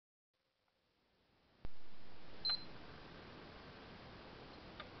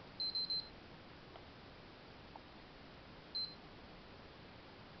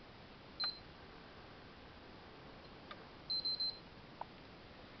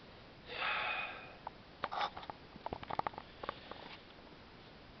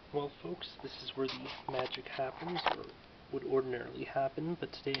Well, folks, this is where the magic happens, or would ordinarily happen,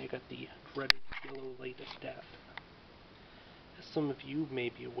 but today I got the dreaded yellow light of death. As some of you may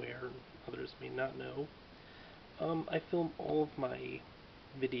be aware, and others may not know, I film all of my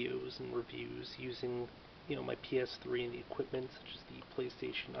videos and reviews using, my PS3 and the equipment, such as the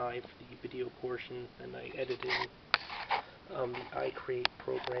PlayStation Eye for the video portion, and I edit in the iCreate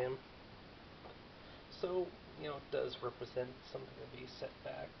program. So, it does represent something of a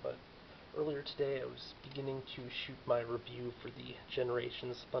setback, but earlier today I was beginning to shoot my review for the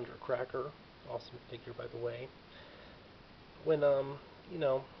Generations Thundercracker, awesome figure by the way, when,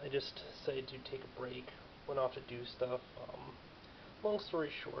 I just decided to take a break, went off to do stuff. Long story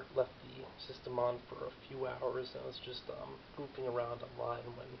short, left the system on for a few hours, and I was just, goofing around online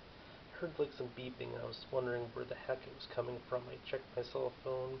when I heard like some beeping, and I was wondering where the heck it was coming from. I checked my cell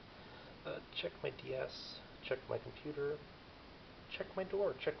phone, checked my DS, checked my computer, checked my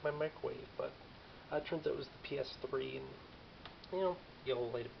door, checked my microwave, but it turns out it was the PS3 and, yellow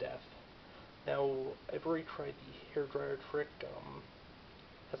light of death. Now, I've already tried the hairdryer trick,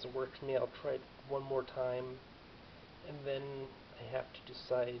 hasn't worked for me. I'll try it one more time, and then I have to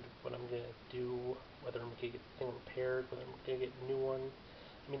decide what I'm gonna do, whether I'm gonna get the thing repaired, whether I'm gonna get a new one.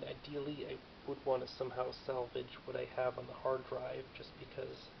 I mean, ideally, I would want to somehow salvage what I have on the hard drive, just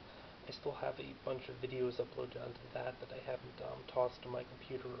because I still have a bunch of videos uploaded onto that I haven't tossed to my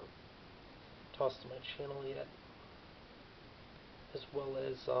computer or tossed to my channel yet, as well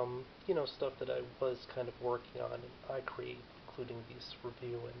as stuff that I was kind of working on in iCreate, including this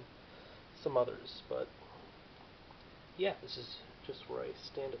review and some others. But yeah, this is just where I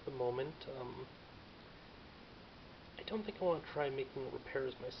stand at the moment. I don't think I want to try making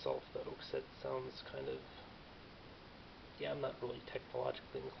repairs myself though, because that sounds kind of, I'm not really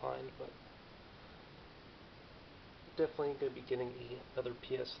technologically inclined, but definitely going to be getting another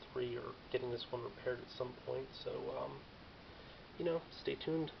PS3 or getting this one repaired at some point, so, stay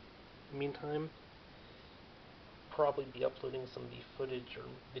tuned. In the meantime, probably be uploading some of the footage or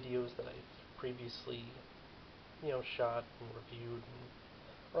videos that I've previously, shot and reviewed, and,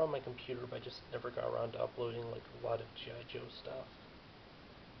 or on my computer, but I just never got around to uploading, like, a lot of G.I. Joe stuff.